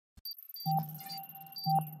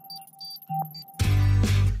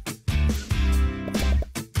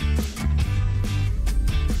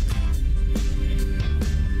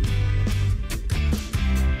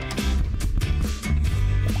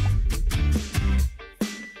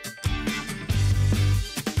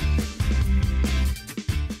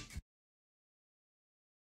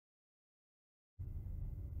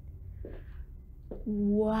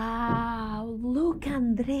Wow, look,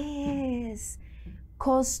 Andres.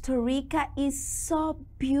 Costa Rica is so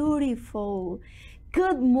beautiful.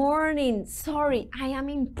 Good morning. Sorry, I am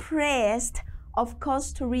impressed of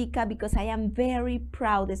Costa Rica because I am very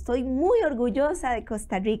proud. Estoy muy orgullosa de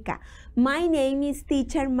Costa Rica. My name is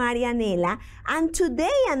teacher Marianella, and today,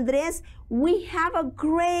 Andres, we have a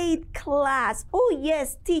great class. Oh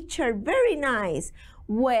yes, teacher, very nice.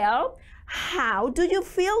 Well, how do you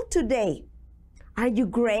feel today? Are you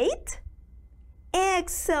great?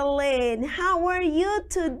 Excellent. How are you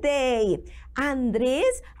today?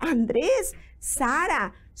 Andres,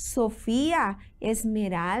 Sara, Sofía,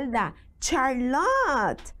 Esmeralda,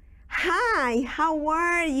 Charlotte. Hi, how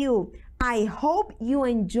are you? I hope you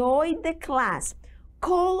enjoyed the class.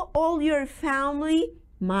 Call all your family,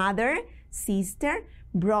 mother, sister,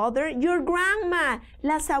 brother, your grandma,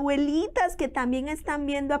 las abuelitas que también están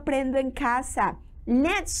viendo Aprendo en Casa.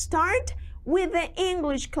 Let's start with the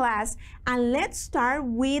English class, and let's start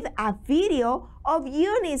with a video of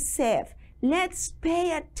UNICEF. Let's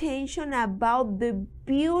pay attention about the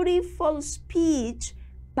beautiful speech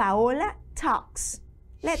Paola talks.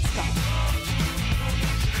 Let's go.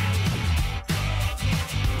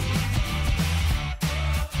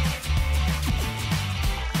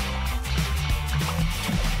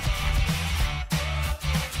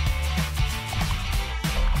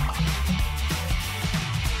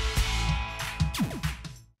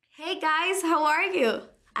 Hey guys, how are you?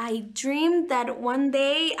 I dreamed that one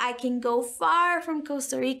day I can go far from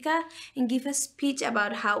Costa Rica and give a speech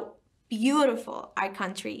about how beautiful our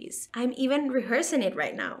country is. I'm even rehearsing it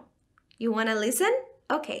right now. You wanna listen?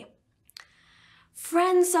 Okay.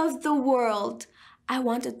 Friends of the world, I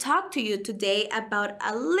want to talk to you today about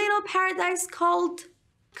a little paradise called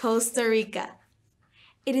Costa Rica.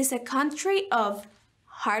 It is a country of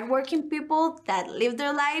hardworking people that live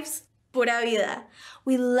their lives pura vida.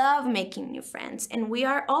 We love making new friends, and we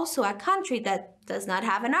are also a country that does not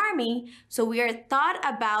have an army, so we are thought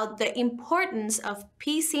about the importance of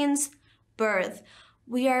peace since birth.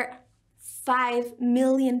 We are 5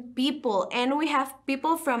 million people, and we have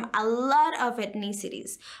people from a lot of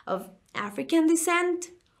ethnicities, of African descent,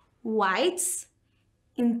 whites,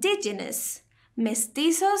 indigenous,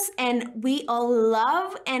 mestizos, and we all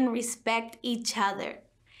love and respect each other.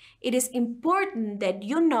 It is important that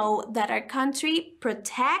you know that our country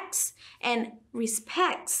protects and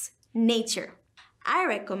respects nature. I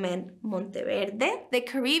recommend Monteverde, the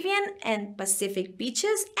Caribbean and Pacific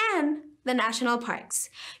beaches, and the national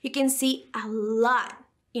parks. You can see a lot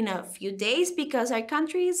in a few days because our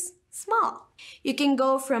country is small. You can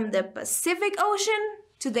go from the Pacific Ocean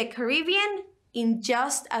to the Caribbean in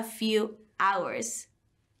just a few hours.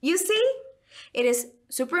 You see, it is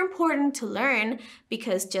super important to learn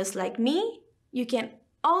because just like me, you can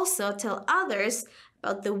also tell others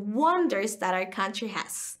about the wonders that our country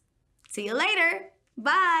has. See you later.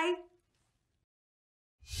 Bye.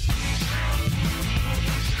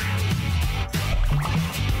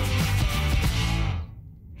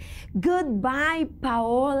 Goodbye,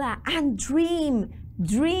 Paola, and dream.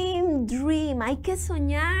 Hay que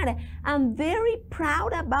soñar. I'm very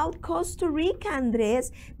proud about Costa Rica, Andrés.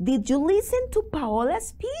 Did you listen to Paola's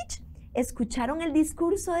speech? ¿Escucharon el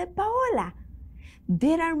discurso de Paola?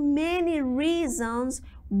 There are many reasons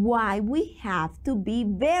why we have to be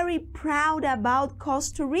very proud about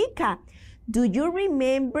Costa Rica. Do you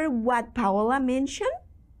remember what Paola mentioned?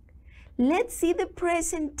 Let's see the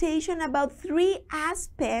presentation about 3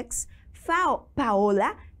 aspects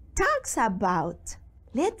Paola talks about.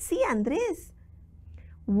 Let's see, Andres.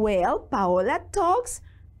 Well, Paola talks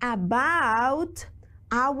about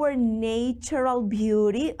our natural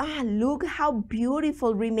beauty. Look how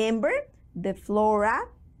beautiful. Remember the flora,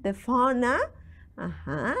 the fauna.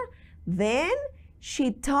 Then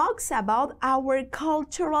she talks about our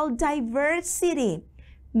cultural diversity.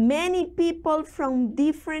 Many people from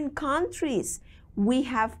different countries. We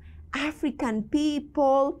have African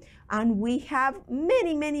people and we have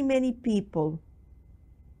many people.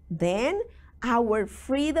 Then our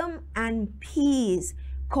freedom and peace.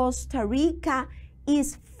 Costa Rica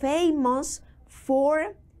is famous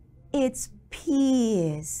for its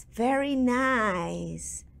peace. Very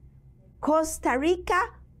nice. Costa Rica,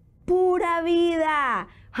 pura vida.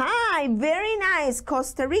 Hi, very nice.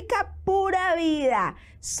 Costa Rica, pura vida.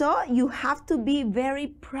 So you have to be very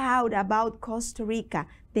proud about Costa Rica.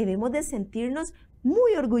 Debemos de sentirnos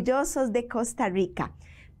muy orgullosos de Costa Rica.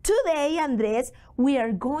 Today, Andrés, we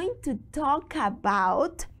are going to talk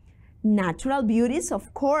about natural beauties,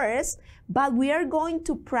 of course, but we are going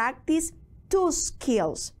to practice two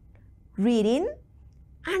skills, reading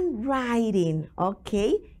and writing,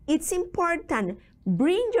 okay? It's important.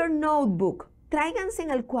 Bring your notebook. Tráiganse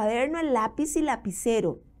en el cuaderno el lápiz y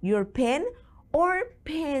lapicero, your pen or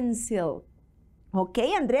pencil.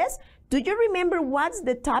 Okay, Andrés, do you remember what's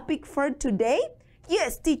the topic for today?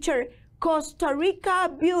 Yes, teacher, Costa Rica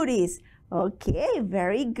beauties. Okay,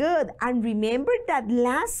 very good. And remember that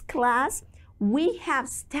last class we have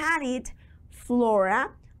studied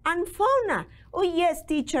flora and fauna. Oh yes,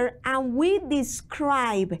 teacher, and we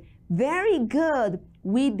describe, very good,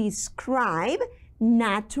 we describe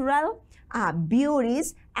natural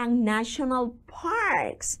beauties and national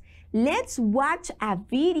parks. Let's watch a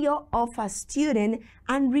video of a student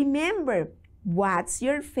and remember what's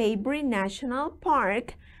your favorite national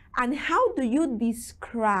park and how do you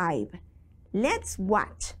describe? Let's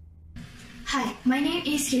watch. Hi, my name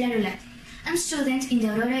is Habilidad. I'm a student in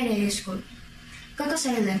the Aurora Area School. Cocos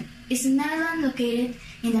Island is an island located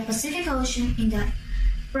in the Pacific Ocean in the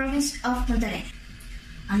province of Monterrey.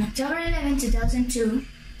 On October 11, 2002,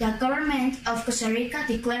 the government of Costa Rica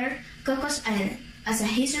declared Cocos Island as a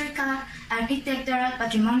historical architectural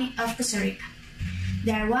patrimony of Costa Rica.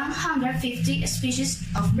 There are 150 species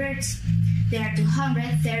of birds. There are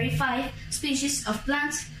 235 species of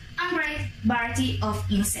plants and great variety of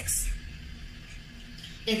insects.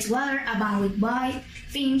 Its water abound with white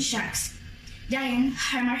fin sharks, giant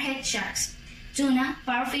hammerhead sharks, tuna,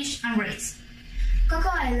 parrotfish, and rays. Coco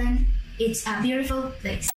Island is a beautiful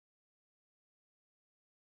place.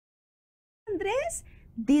 Andrés,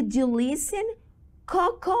 did you listen?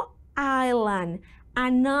 Coco Island,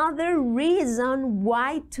 another reason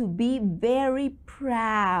why to be very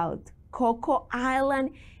proud. Coco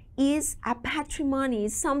Island is a patrimony,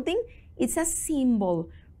 it's a symbol,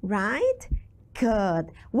 right?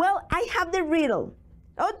 Good. Well, I have the riddle.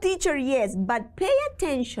 Oh, teacher, yes, but pay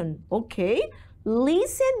attention, okay?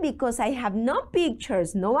 Listen because I have no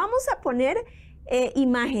pictures. No vamos a poner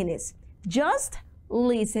imágenes. Just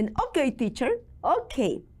listen. Okay, teacher.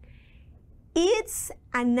 Okay. It's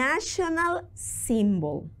a national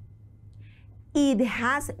symbol. It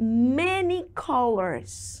has many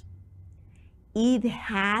colors. It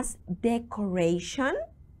has decoration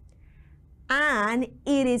and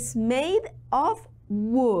it is made of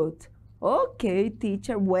wood. Okay,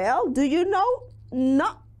 teacher. Well, do you know?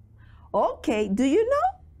 No. Okay, do you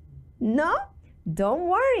know? No? Don't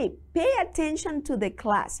worry. Pay attention to the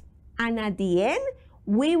class. And at the end,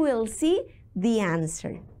 we will see the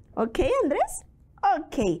answer. Okay, Andrés?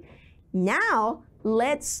 Okay. Now,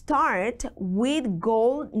 let's start with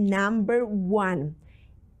goal number 1.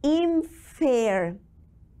 Infer.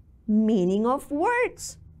 Meaning of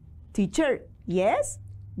words. Teacher, yes?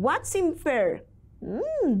 What's infer?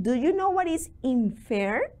 Do you know what is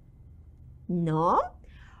infer? No?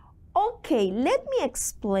 Okay, let me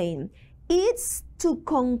explain. It's to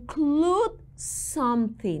conclude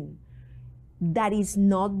something that is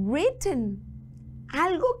not written.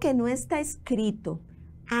 Algo que no está escrito.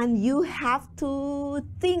 And you have to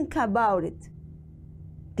think about it.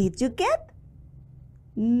 Did you get?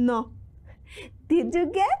 No. Did you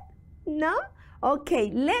get? No? Okay,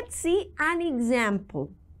 let's see an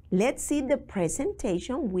example. Let's see the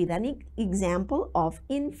presentation with an example of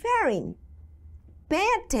inferring. Pay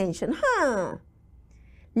attention,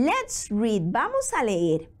 Let's read. Vamos a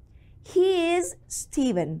leer. He is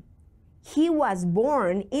Steven. He was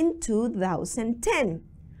born in 2010.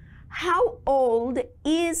 How old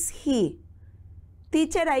is he?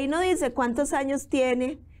 Teacher, ahí no dice cuántos años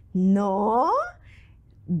tiene. No,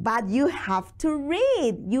 but you have to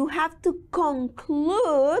read. You have to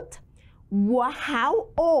conclude how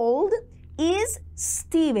old is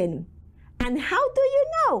Steven. And how do you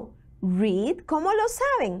know? Read. ¿Cómo lo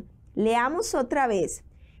saben? Leamos otra vez.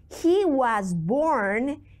 He was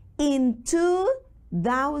born in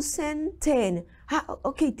 2010.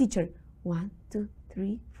 Okay, teacher. 1, 2,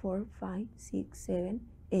 3, 4, 5, 6, 7,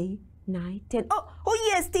 8, 9, 10. Oh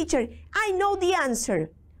yes, teacher. I know the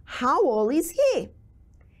answer. How old is he?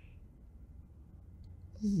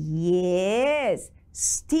 Yes,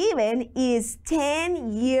 Steven is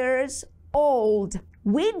 10 years old.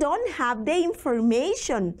 We don't have the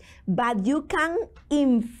information, but you can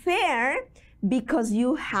infer because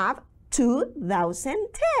you have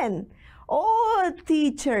 2010. Oh,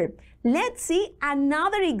 teacher, let's see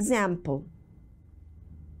another example.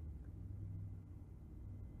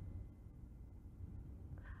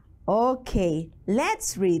 Okay,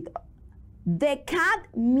 let's read. The cat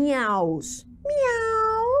meows,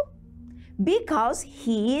 meow, because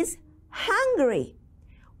he is hungry.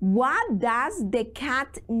 What does the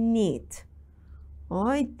cat need?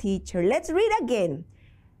 Oh, teacher, let's read again.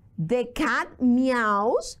 The cat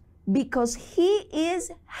meows because he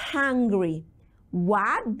is hungry.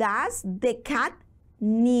 What does the cat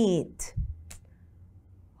need?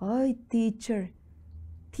 Oh, teacher,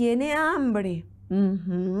 tiene hambre.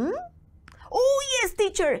 Oh, yes,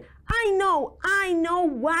 teacher, I know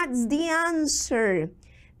what's the answer.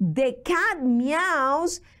 The cat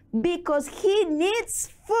meows because he needs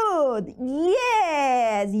food.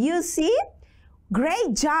 Yes, you see?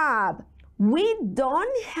 Great job. We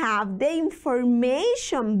don't have the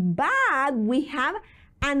information, but we have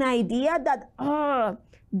an idea that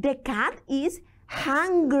the cat is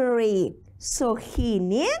hungry. So he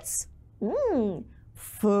needs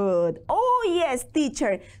food. Oh, yes,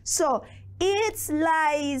 teacher. So it's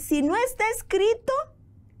like, si no está escrito,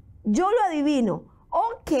 yo lo adivino.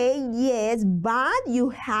 Okay, yes, but you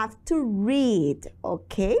have to read,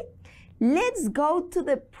 okay? Let's go to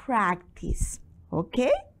the practice,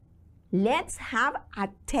 okay? Let's have a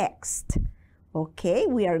text, okay?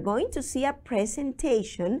 We are going to see a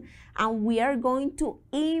presentation and we are going to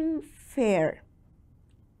infer.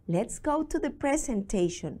 Let's go to the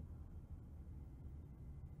presentation.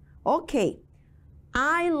 Okay,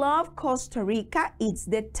 I love Costa Rica, it's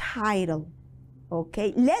the title.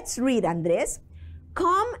 Okay, let's read, Andres.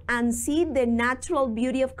 Come and see the natural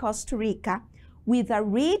beauty of Costa Rica with a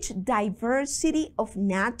rich diversity of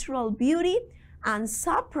natural beauty and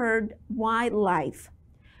superb wildlife.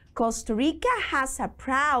 Costa Rica has a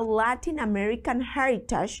proud Latin American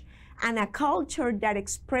heritage and a culture that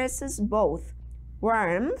expresses both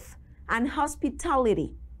warmth and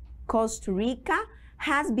hospitality. Costa Rica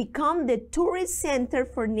has become the tourist center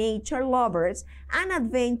for nature lovers and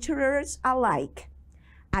adventurers alike.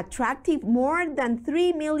 Attracting more than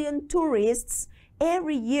 3 million tourists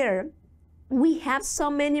every year, we have so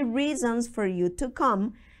many reasons for you to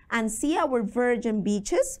come and see our virgin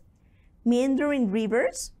beaches, meandering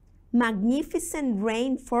rivers, magnificent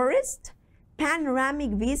rainforest,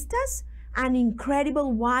 panoramic vistas, and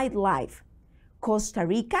incredible wildlife. Costa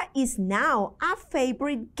Rica is now a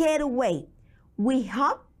favorite getaway. We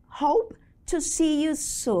hope to see you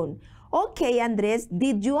soon. Okay, Andrés,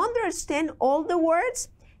 did you understand all the words?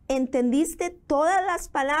 ¿Entendiste todas las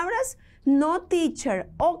palabras? No, teacher.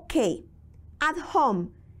 Okay. At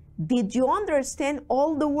home, did you understand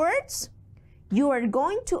all the words? You are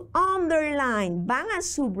going to underline. Van a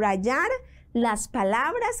subrayar las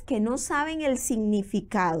palabras que no saben el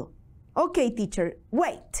significado. Okay, teacher.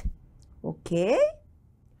 Wait. Okay.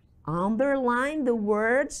 Underline the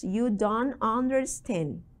words you don't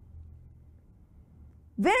understand.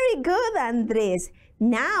 Very good, Andrés.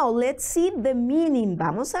 Now, let's see the meaning.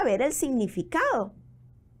 Vamos a ver el significado.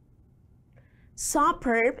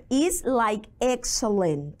 Superb is like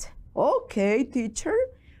excellent. Okay, teacher.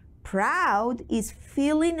 Proud is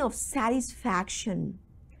feeling of satisfaction.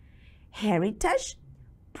 Heritage,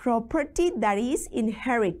 property that is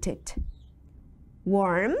inherited.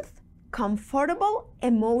 Warmth, comfortable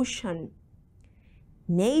emotion.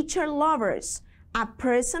 Nature lovers, a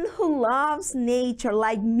person who loves nature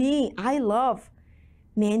like me, I love.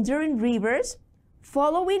 Meandering rivers,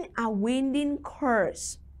 following a winding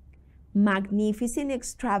course. Magnificent,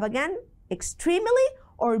 extravagant, extremely,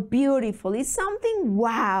 or beautiful is something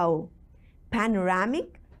wow.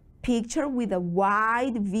 Panoramic, picture with a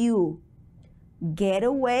wide view.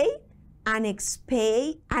 Getaway, an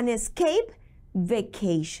escape,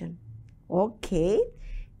 vacation. Okay,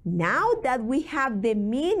 now that we have the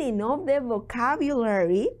meaning of the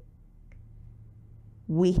vocabulary,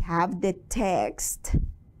 we have the text.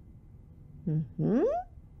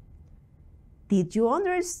 Did you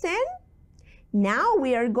understand? Now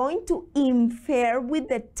we are going to infer with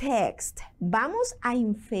the text. Vamos a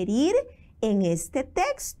inferir en este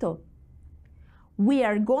texto. We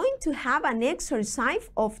are going to have an exercise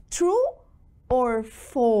of true or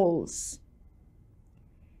false.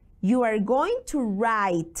 You are going to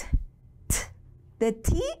write the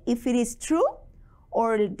T if it is true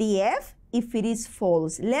or the F if it is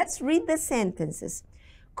false. Let's read the sentences.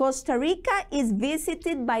 Costa Rica is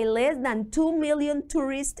visited by less than 2 million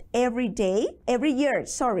tourists every year.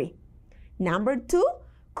 Number 2,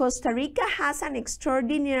 Costa Rica has an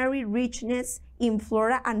extraordinary richness in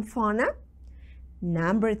flora and fauna.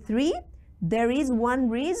 Number 3, there is one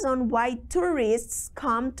reason why tourists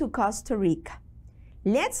come to Costa Rica.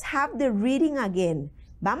 Let's have the reading again.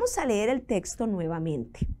 Vamos a leer el texto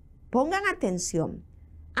nuevamente. Pongan atención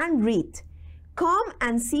and read. Come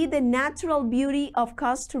and see the natural beauty of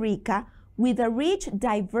Costa Rica with a rich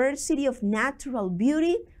diversity of natural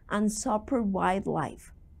beauty and superb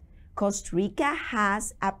wildlife. Costa Rica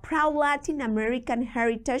has a proud Latin American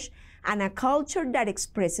heritage and a culture that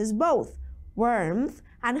expresses both warmth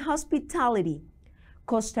and hospitality.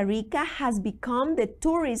 Costa Rica has become the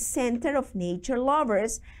tourist center of nature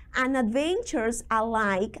lovers and adventurers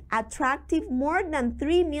alike, attracting more than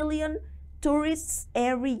 3 million tourists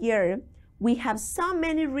every year. We have so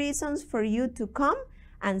many reasons for you to come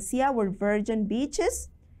and see our virgin beaches,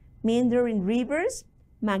 meandering rivers,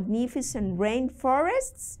 magnificent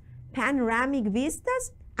rainforests, panoramic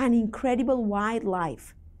vistas, and incredible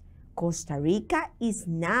wildlife. Costa Rica is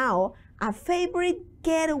now a favorite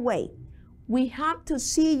getaway. We hope to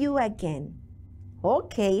see you again.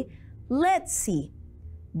 Okay, let's see.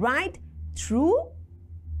 Write true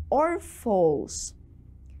or false.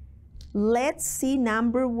 Let's see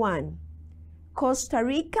number 1. Costa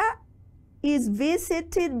Rica is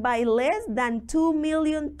visited by less than 2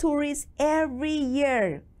 million tourists every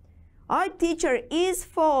year. Our teacher is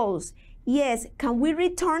false. Yes, can we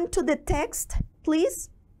return to the text, please?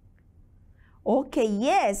 Okay,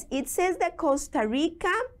 yes, it says that Costa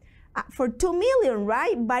Rica for 2 million,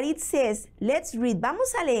 right? But it says, let's read,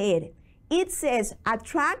 vamos a leer. It says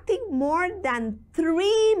attracting more than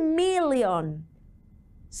 3 million.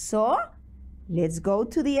 So, let's go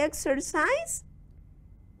to the exercise.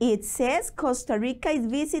 It says Costa Rica is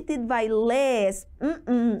visited by less,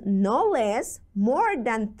 no less, more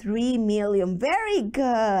than 3 million. Very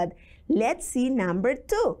good. Let's see number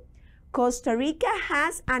 2. Costa Rica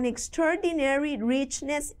has an extraordinary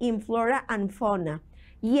richness in flora and fauna.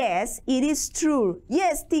 Yes, it is true.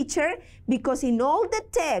 Yes, teacher, because in all the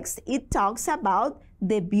text, it talks about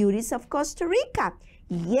the beauties of Costa Rica.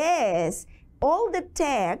 Yes, all the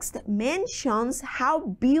text mentions how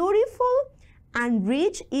beautiful and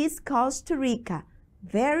rich is Costa Rica.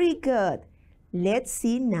 Very good. Let's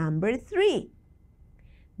see number 3.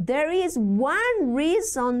 There is one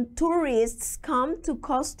reason tourists come to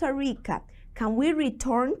Costa Rica. Can we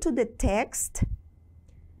return to the text?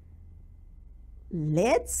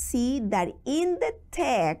 Let's see that in the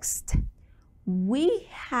text we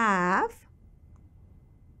have,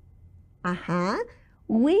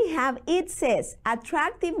 it says,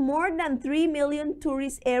 attractive more than 3 million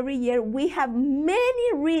tourists every year. We have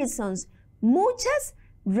many reasons, muchas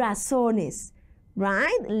razones,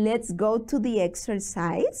 right? Let's go to the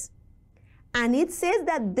exercise. And it says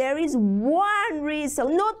that there is one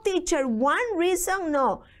reason. No, teacher, one reason?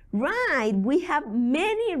 No. Right, we have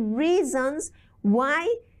many reasons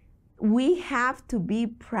why we have to be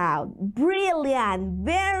proud. Brilliant,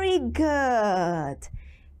 very good.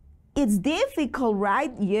 It's difficult,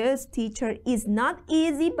 right? Yes, teacher, it's not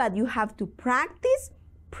easy, but you have to practice,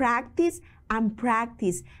 practice, and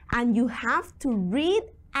practice. And you have to read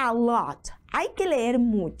a lot. Hay que leer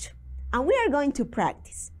mucho. And we are going to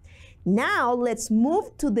practice. Now, let's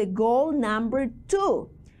move to the goal number 2.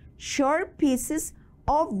 Short pieces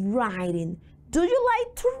of writing. Do you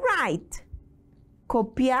like to write?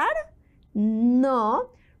 Copiar?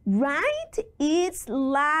 No. Write is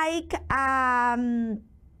like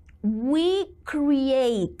we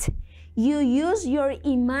create. You use your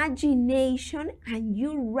imagination and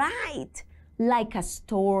you write like a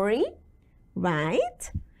story,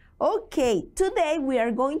 right? Okay, today we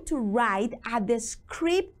are going to write a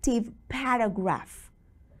descriptive paragraph.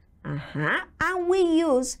 And we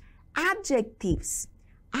use adjectives.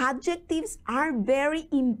 Adjectives are very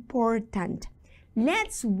important.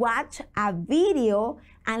 Let's watch a video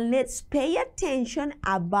and let's pay attention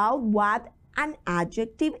about what an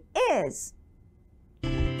adjective is.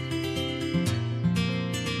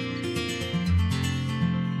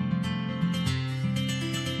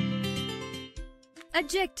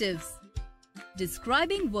 Adjectives.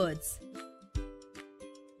 Describing words.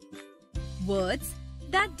 Words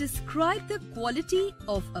that describe the quality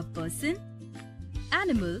of a person,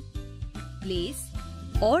 animal, place,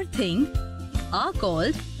 or thing are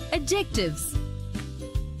called adjectives.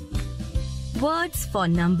 Words for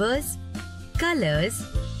numbers, colors,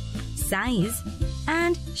 size,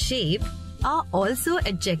 and shape are also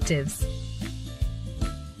adjectives.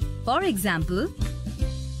 For example,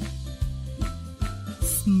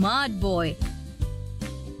 smart boy,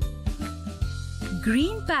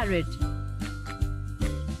 green parrot,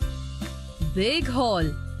 big hall,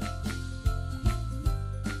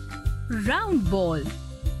 round ball,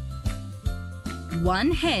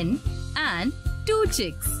 one hen and 2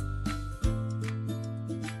 chicks.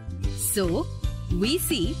 So, we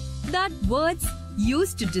see that words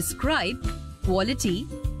used to describe quality,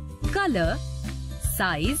 color,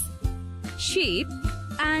 size, shape,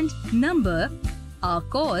 and number are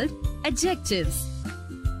called adjectives.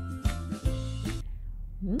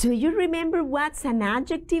 Do you remember what's an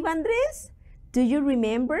adjective, Andres? Do you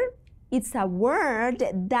remember? It's a word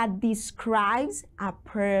that describes a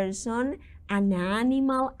person, an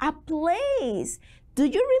animal, a place. Do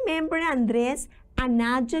you remember, Andres, an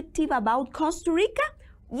adjective about Costa Rica?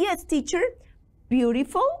 Yes, teacher.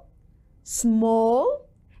 Beautiful, small,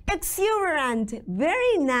 exuberant,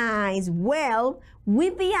 very nice. Well,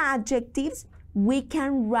 with the adjectives, we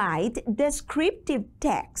can write descriptive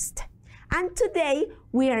text. And today,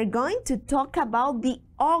 we are going to talk about the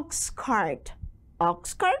ox cart.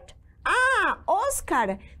 Ox cart? Ah,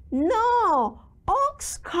 Oscar. No,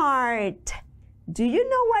 ox cart. Do you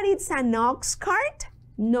know what is an ox cart?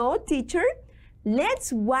 No, teacher?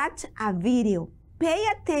 Let's watch a video. Pay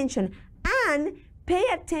attention and pay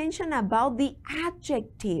attention about the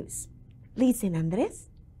adjectives. Listen, Andres.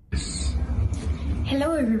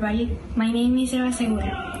 Hello everybody, my name is Eva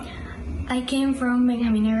Segura. I came from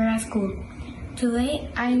Benjamin Herrera School. Today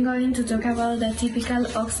I am going to talk about the typical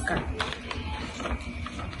ox cart.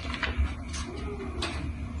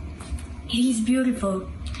 It is beautiful.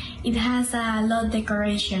 It has a lot of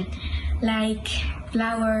decoration, like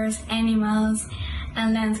flowers, animals,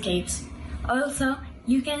 and landscapes. Also,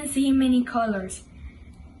 you can see many colors.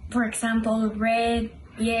 For example, red,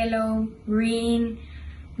 yellow, green,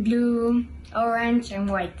 blue, orange, and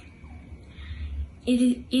white.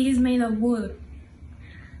 It is made of wood.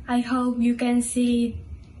 I hope you can see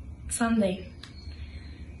it someday.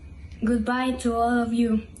 Goodbye to all of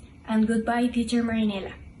you, and goodbye, Teacher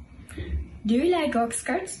Marianella. Do you like ox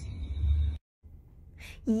carts?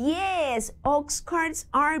 Yes, ox carts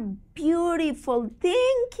are beautiful.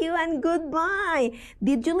 Thank you and goodbye.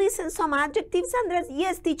 Did you listen some adjectives, Andres?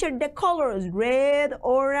 Yes, teacher, the colors, red,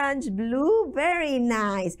 orange, blue, very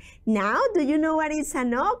nice. Now, do you know what is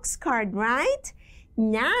an ox cart, right?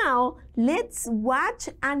 Now, let's watch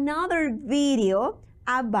another video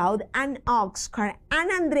about an ox cart.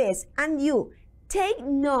 And Andres, and you, take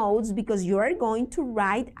notes because you are going to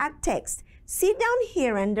write a text. Sit down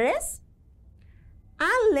here, Andres.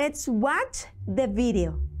 And let's watch the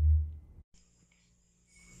video.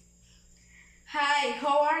 Hi,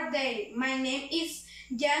 how are they? My name is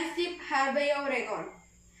Janstip Harvey Obregon.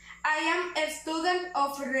 I am a student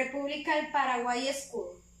of Republican Paraguay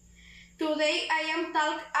School. Today I am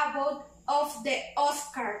talking about the ox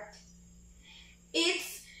cart. It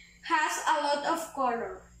has a lot of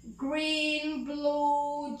color. Green,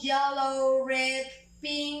 blue, yellow, red,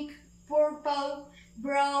 pink, purple,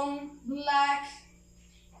 brown, black.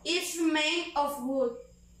 It's made of wood.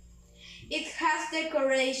 It has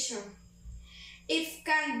decoration. It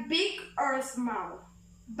can be big or small.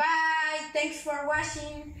 Bye. Thanks for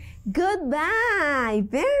watching. Goodbye.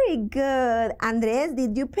 Very good. Andres,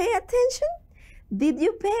 did you pay attention? Did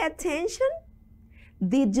you pay attention?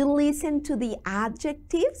 Did you listen to the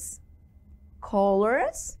adjectives?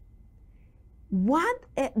 Colors? What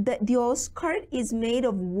the ox cart is made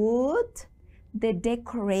of wood? The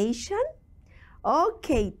decoration?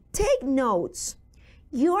 Okay, take notes.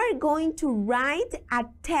 You are going to write a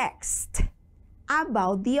text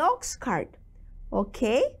about the ox cart,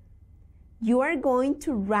 okay? You are going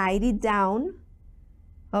to write it down,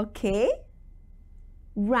 okay?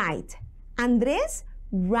 Right. Andres,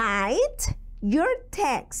 write your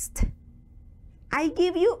text. I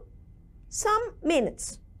give you some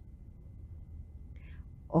minutes.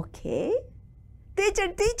 Okay?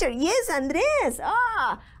 Teacher, yes, Andres.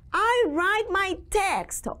 I write my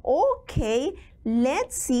text. Okay,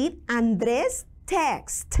 let's see Andres'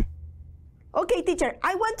 text. Okay, teacher,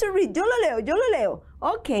 I want to read. Yo lo leo.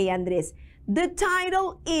 Okay, Andres. The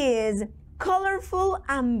title is Colorful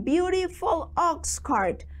and Beautiful Ox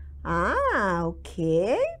Cart.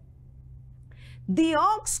 Okay. The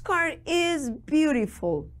ox cart is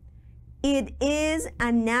beautiful. It is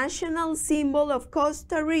a national symbol of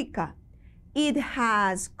Costa Rica. It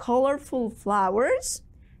has colorful flowers.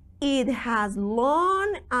 It has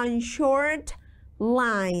long and short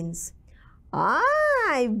lines.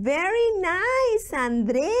 Very nice,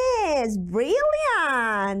 Andres.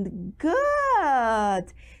 Brilliant.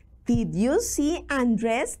 Good. Did you see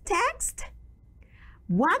Andres' text?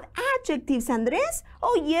 What adjectives, Andres?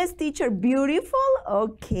 Oh, yes, teacher. Beautiful.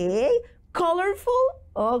 Okay. Colorful.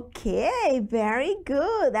 Okay. Very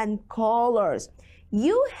good. And colors.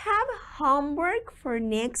 You have homework for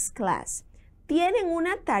next class. Tienen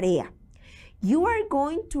una tarea. You are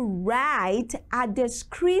going to write a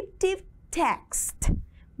descriptive text.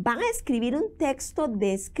 Van a escribir un texto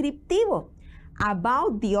descriptivo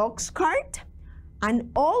about the ox cart, and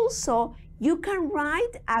also You can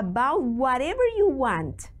write about whatever you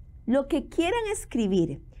want. Lo que quieran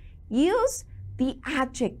escribir. Use the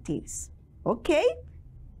adjectives. Okay?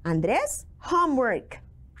 Andres, homework.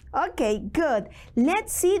 Okay, good.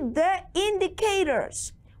 Let's see the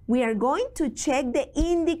indicators. We are going to check the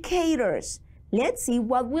indicators. Let's see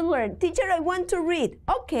what we learned. Teacher, I want to read.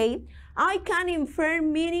 Okay. I can infer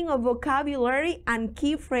meaning of vocabulary and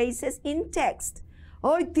key phrases in text.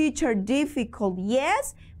 Oh, teacher, difficult.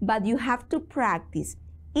 Yes, but you have to practice.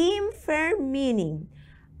 Infer meaning.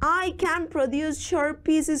 I can produce short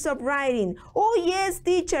pieces of writing. Oh, yes,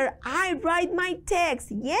 teacher, I write my text.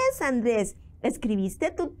 Yes, Andrés,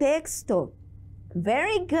 escribiste tu texto.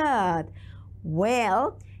 Very good.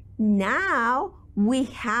 Well, now we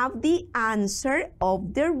have the answer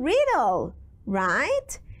of the riddle,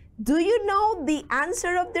 right? Do you know the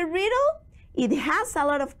answer of the riddle? It has a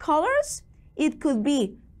lot of colors. It could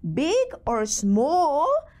be big or small,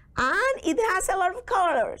 and it has a lot of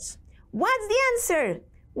colors. What's the answer?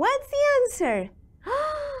 What's the answer?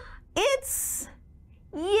 It's,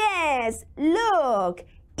 yes, look,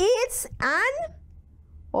 it's an,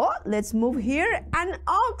 oh, let's move here, an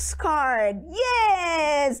ox cart.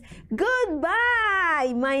 Yes,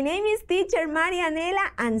 goodbye. My name is Teacher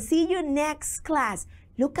Marianella, and see you next class.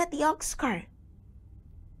 Look at the ox cart.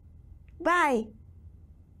 Bye.